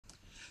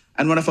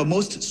And one of our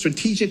most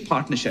strategic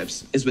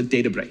partnerships is with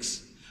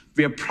Databricks.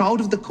 We are proud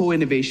of the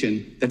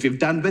co-innovation that we've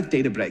done with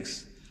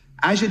Databricks.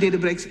 Azure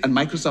Databricks and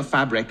Microsoft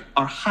Fabric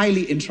are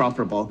highly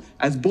interoperable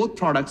as both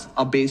products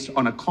are based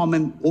on a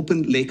common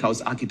open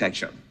lakehouse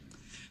architecture.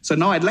 So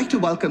now I'd like to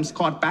welcome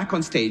Scott back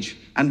on stage,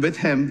 and with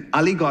him,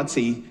 Ali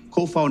Ghodsi,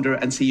 co-founder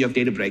and CEO of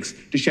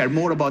Databricks, to share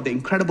more about the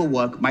incredible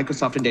work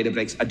Microsoft and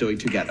Databricks are doing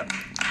together.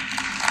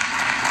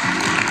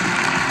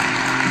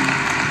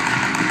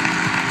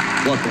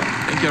 Welcome.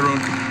 Thank you, Arun.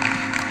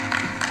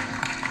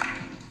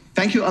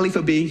 Thank you, Ali,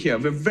 for being here.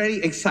 We're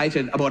very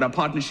excited about our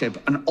partnership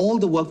and all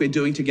the work we're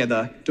doing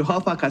together to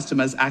help our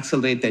customers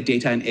accelerate their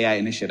data and AI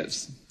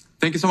initiatives.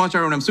 Thank you so much,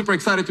 Arun. I'm super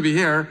excited to be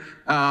here.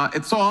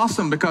 It's so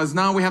awesome because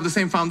now we have the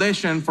same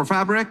foundation for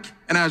Fabric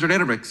and Azure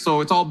Databricks. So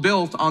it's all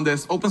built on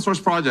this open source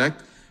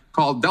project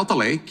called Delta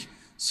Lake.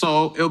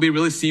 So it'll be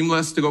really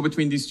seamless to go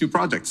between these two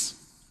projects.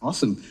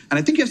 Awesome. And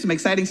I think you have some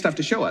exciting stuff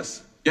to show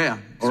us. Yeah.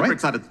 Super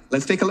excited.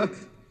 Let's take a look.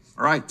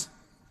 All right.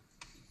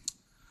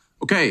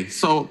 Okay,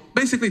 so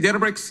basically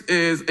Databricks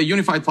is a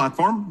unified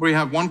platform where you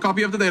have one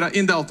copy of the data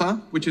in Delta,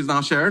 which is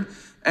now shared,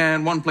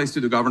 and one place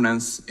to do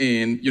governance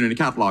in Unity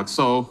Catalog.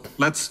 So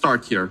let's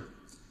start here.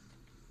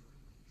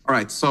 All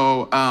right,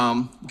 so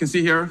you can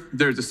see here,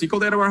 there's a SQL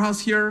data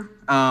warehouse here.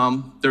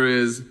 There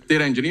is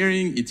data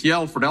engineering,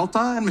 ETL for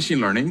Delta, and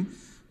machine learning.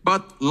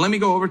 But let me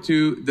go over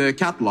to the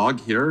catalog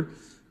here.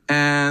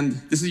 And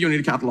this is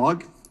Unity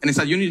Catalog. And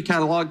inside Unity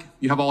Catalog,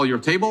 you have all your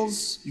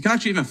tables. You can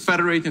actually even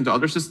federate into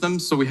other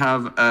systems. So we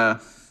have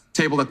a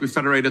table that we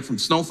federated from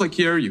Snowflake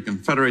here. You can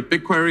federate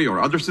BigQuery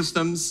or other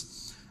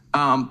systems.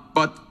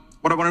 But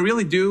what I want to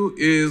really do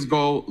is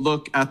go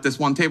look at this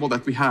one table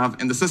that we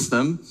have in the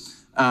system,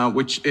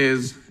 which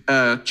is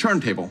a churn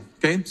table.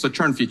 Okay, so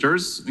churn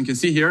features. You can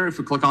see here, if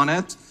we click on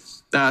it,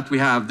 that we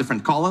have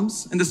different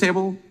columns in this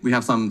table. We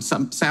have some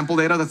sample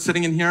data that's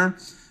sitting in here.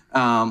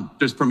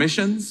 There's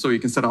permissions, so you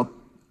can set up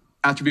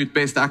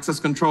attribute-based access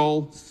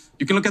control.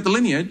 You can look at the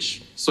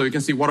lineage, so you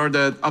can see what are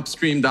the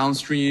upstream,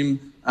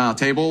 downstream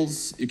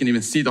tables. You can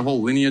even see the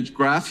whole lineage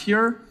graph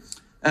here.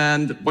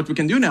 And what we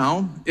can do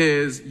now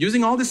is,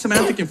 using all this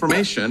semantic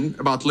information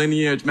about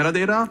lineage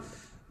metadata,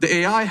 the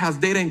AI has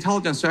data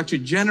intelligence to actually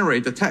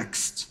generate the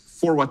text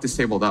for what this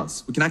table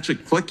does. We can actually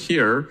click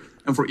here,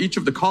 and for each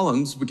of the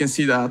columns, we can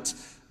see that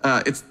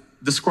it's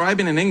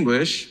describing in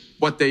English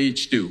what they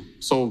each do.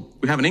 So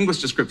we have an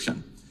English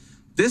description.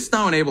 This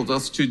now enables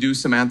us to do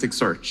semantic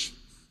search.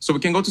 So we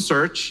can go to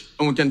search,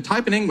 and we can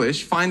type in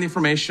English, find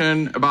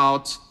information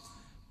about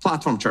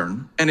platform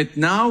churn. And it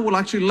now will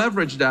actually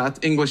leverage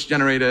that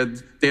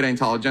English-generated data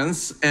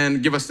intelligence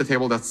and give us the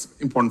table that's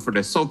important for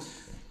this. So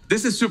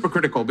this is super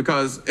critical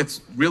because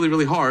it's really,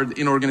 really hard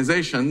in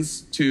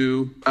organizations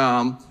to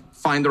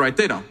find the right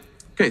data.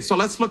 Okay, so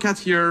let's look at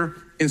here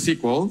in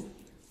SQL.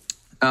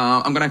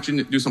 I'm going to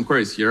actually do some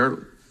queries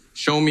here.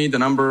 Show me the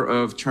number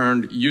of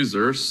churned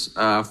users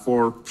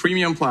for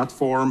premium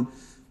platform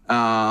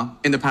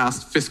in the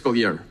past fiscal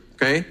year,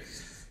 okay?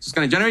 So it's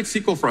going to generate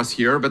SQL for us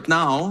here, but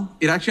now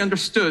it actually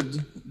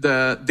understood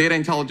the data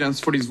intelligence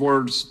for these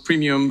words,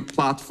 premium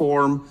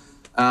platform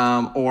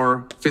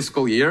or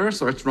fiscal year.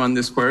 So let's run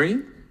this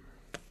query.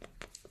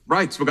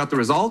 Right, so we got the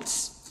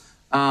results.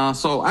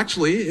 So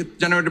actually, it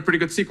generated a pretty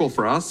good SQL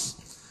for us.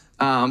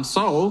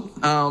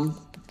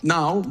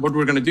 Now what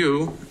we're going to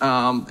do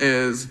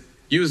is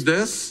use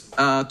this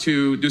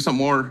to do some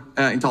more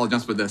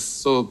intelligence with this.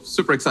 So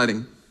super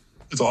exciting.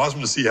 It's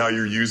awesome to see how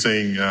you're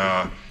using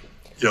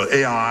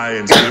AI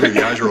and specifically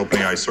the Azure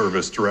OpenAI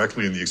service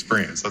directly in the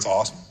experience. That's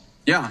awesome.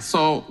 Yeah,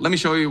 so let me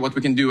show you what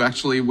we can do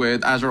actually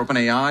with Azure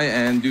OpenAI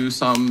and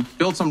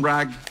build some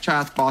RAG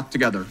chat bot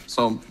together.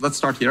 So let's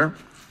start here.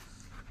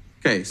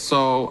 Okay,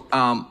 so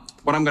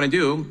what I'm going to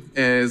do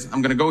is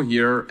I'm going to go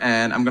here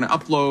and I'm going to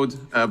upload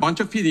a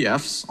bunch of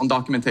PDFs on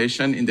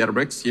documentation in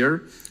Databricks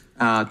here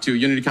to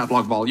Unity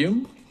Catalog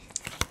volume.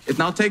 It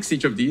now takes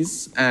each of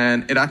these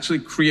and it actually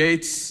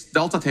creates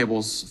Delta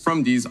tables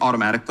from these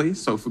automatically.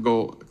 So if we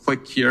go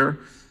click here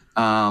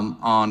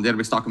on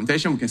Databricks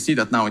documentation, we can see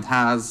that now it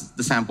has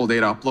the sample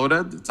data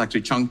uploaded. It's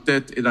actually chunked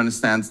it. It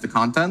understands the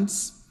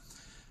contents.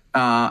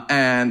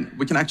 And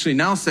we can actually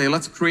now say,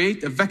 let's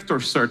create a vector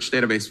search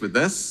database with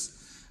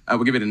this.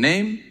 We'll give it a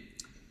name.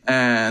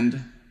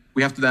 And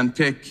we have to then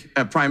pick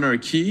a primary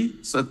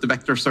key so that the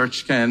vector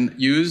search can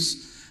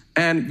use.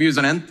 And we use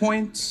an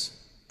endpoint,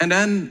 and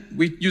then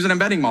we use an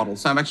embedding model.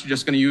 So I'm actually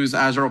just going to use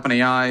Azure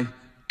OpenAI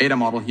ADA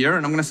model here,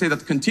 and I'm going to say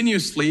that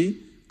continuously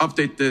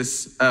update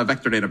this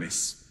vector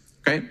database.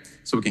 Okay,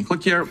 so we can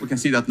click here. We can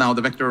see that now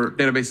the vector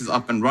database is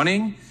up and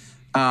running.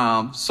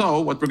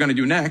 So what we're going to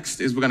do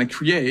next is we're going to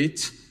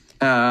create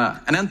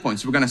an endpoint.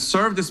 So we're going to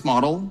serve this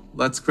model.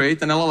 Let's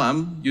create an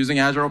LLM using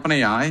Azure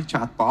OpenAI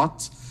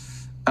chatbot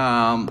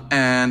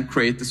and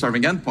create the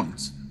serving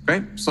endpoint.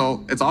 Okay,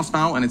 so it's off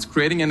now, and it's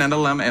creating an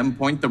LLM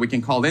endpoint that we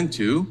can call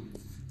into.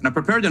 And I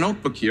prepared a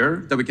notebook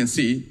here that we can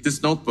see.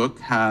 This notebook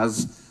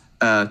has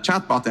a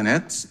chatbot in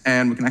it,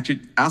 and we can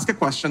actually ask a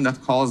question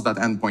that calls that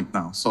endpoint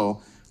now.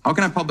 So how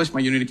can I publish my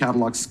Unity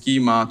Catalog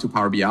schema to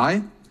Power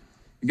BI?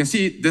 You can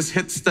see this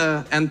hits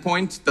the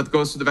endpoint that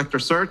goes to the vector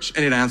search,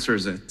 and it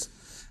answers it.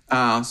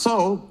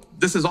 So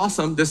this is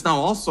awesome. This now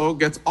also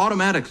gets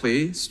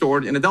automatically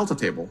stored in a Delta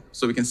table.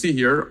 So we can see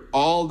here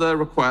all the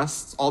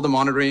requests, all the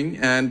monitoring,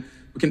 and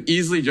we can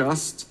easily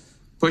just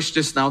push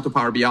this now to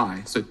Power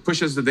BI. So it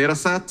pushes the data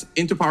set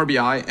into Power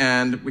BI,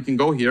 and we can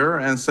go here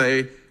and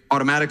say,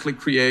 automatically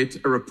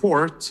create a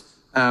report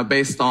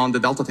based on the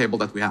Delta table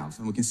that we have.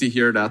 And we can see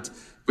here that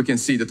we can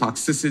see the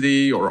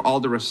toxicity or all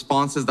the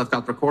responses that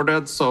got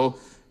recorded. So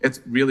it's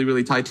really,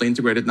 really tightly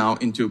integrated now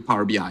into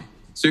Power BI.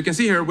 So you can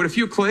see here, with a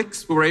few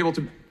clicks, we were able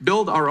to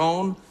build our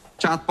own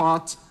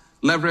chatbot,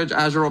 leverage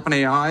Azure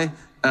OpenAI,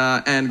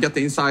 and get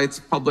the insights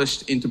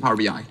published into Power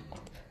BI.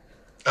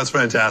 That's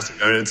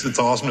fantastic. I mean, it's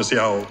awesome to see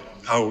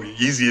how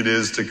easy it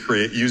is to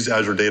use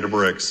Azure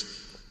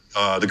Databricks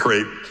to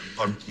create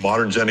a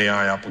modern Gen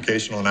AI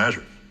application on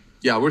Azure.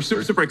 Yeah, we're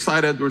super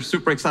excited. We're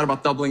super excited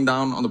about doubling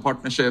down on the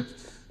partnership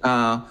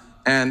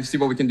and see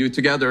what we can do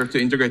together to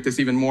integrate this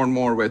even more and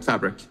more with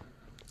Fabric.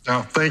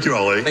 Thank you,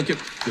 Ali. Thank you.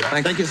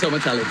 Yeah. Thank you so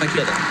much, Ali. Thank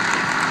you.